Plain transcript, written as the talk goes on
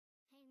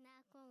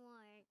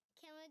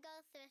go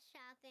thrift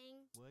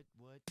shopping. What?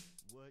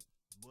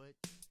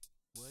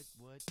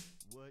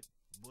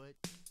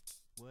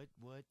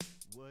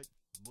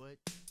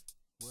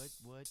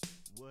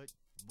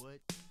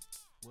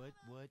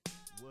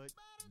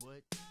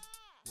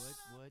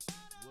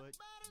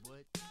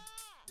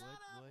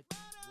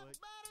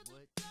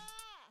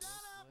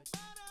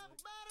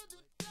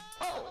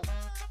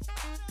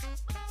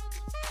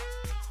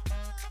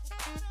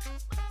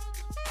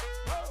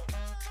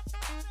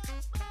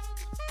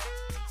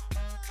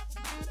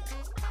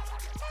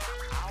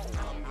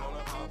 I'm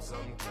gonna pop some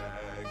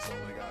tags.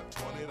 Only got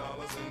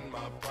 $20 in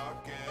my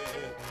pocket.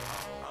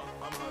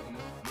 I'm hunting,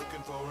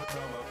 looking for a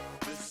come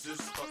up. This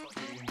is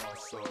fucking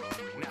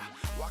awesome. Now,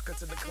 walk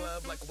into the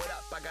club like, what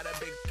up? I got a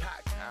big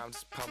cock. I'm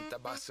just pumped. I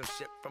bought some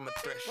shit from a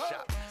thrift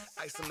shop.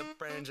 Ice on the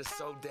fringe is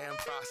so damn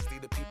frosty.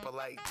 The people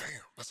like,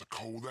 Damn, that's a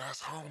cold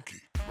ass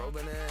honky.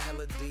 rolling in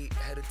hella deep,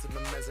 headed to the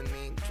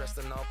mezzanine. Dressed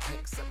in all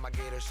pink, set my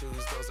gator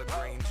shoes. Those are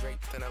green,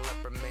 draped in a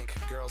leopard mink.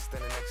 Girl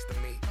standing next to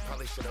me.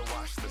 Probably should've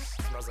washed this.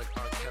 Smells like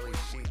R. Kelly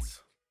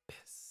sheets.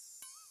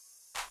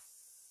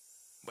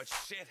 But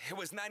shit, it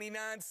was 99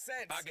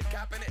 cents. I get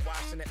copping it,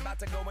 washing it. About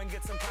to go and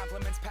get some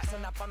compliments.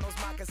 Passing up on those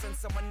moccasins.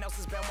 Someone else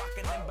has been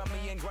walking in.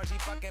 Bummy and grungy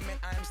fucking man.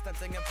 I am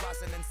stunting and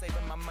flossing and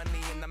saving my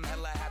money. And I'm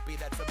hella happy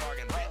that's a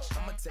bargain, bitch.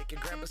 I'ma take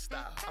your grandpa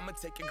style. I'ma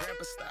take your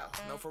grandpa style.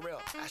 No, for real.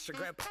 Ask your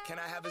grandpa, can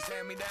I have his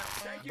hand-me-down?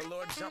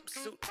 Velour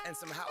jumpsuit and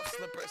some house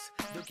slippers.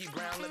 Dookie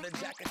brown leather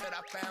jacket that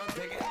I found.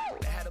 Dig it.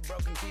 They had a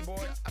broken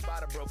keyboard. I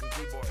bought a broken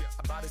keyboard.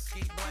 I bought a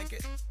ski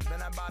blanket.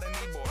 Then I bought a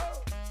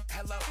kneeboard.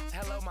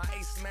 Hello, my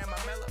ace man, my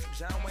mellow.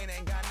 John Wayne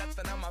ain't got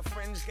nothing on my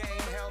fringe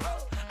game, hell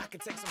no. I can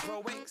take some pro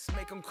wings,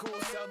 make them cool,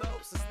 sell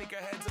those. The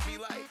sneakerheads will be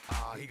like,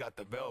 he got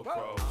the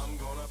Velcro. I'm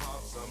gonna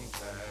pop some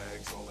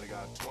tags. Only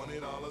got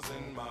 $20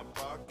 in my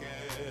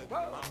pocket.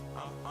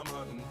 I'm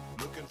hunting,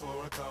 looking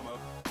for a come up.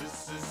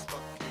 This is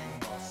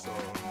fucking awesome.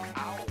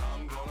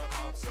 I'm gonna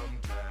pop some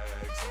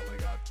tags. Only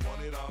got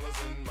 $20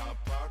 in my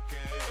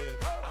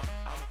pocket.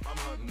 I'm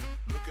hunting,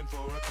 looking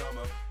for a come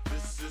up.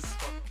 This is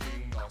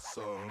fucking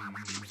awesome.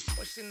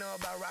 What she know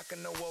about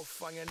rocking the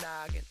wolf on your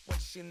noggin? What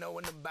she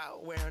knowin'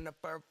 about wearing a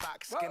fur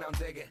fox skin?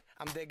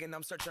 I'm digging,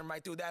 I'm searching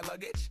right through that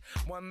luggage.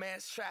 One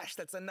man's trash,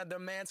 that's another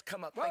man's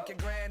come up. Thank your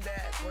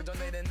granddad for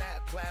donating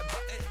that plaid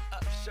button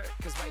up shirt.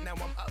 Cause right now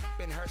I'm up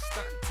in her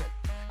stuntin'.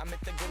 I'm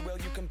at the Goodwill,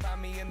 you can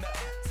find me in the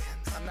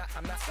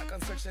I'm not stuck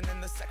on searching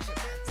in the section.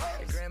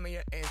 Your grandma,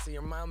 your auntie,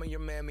 your mama, your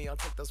mammy. I'll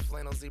take those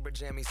flannel zebra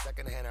jammies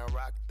secondhand and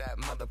rock that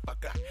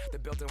motherfucker. The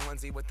built-in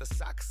onesie with the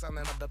socks on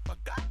that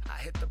motherfucker. I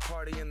hit the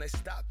party and they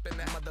stop in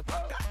that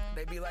motherfucker.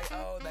 They be like,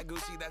 oh, that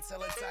Gucci, that's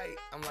hella tight.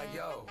 I'm like,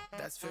 yo,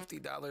 that's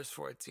 $50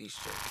 for a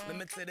t-shirt.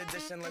 Limited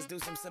edition, let's do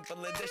some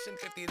simple edition.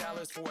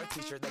 $50 for a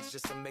t-shirt, that's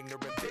just some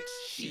ignorant bitch.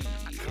 Shit.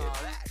 I call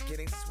that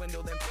getting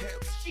swindled and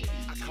pimped.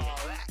 I call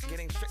that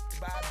getting tricked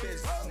by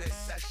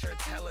business. That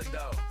shirt's hella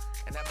dope.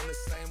 And having the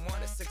same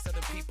one as 6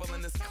 other people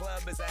in this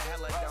club is a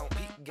hella don't.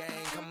 Peep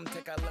gang, come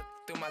take a look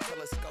through my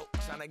telescope.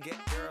 Tryna get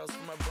girls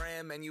from a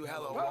brand, man, you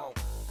hella won't.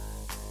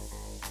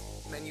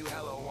 Man, you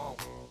hella won't.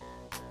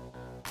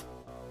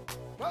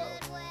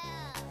 Goodwill.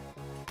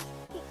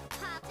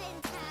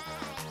 Poppin'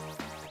 tags.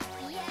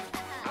 Yeah.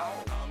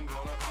 I'm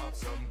gonna pop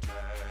some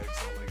tags.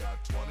 Only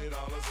got $20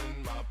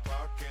 in my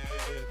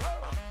pocket.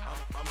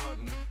 I'm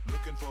hunting,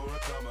 looking for a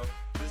come up.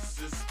 This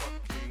is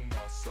fucking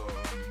awesome.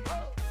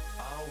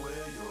 I'll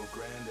wear your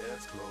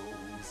granddad's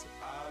clothes.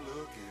 I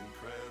look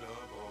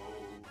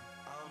incredible.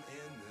 I'm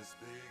in this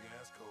big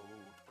ass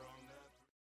coat.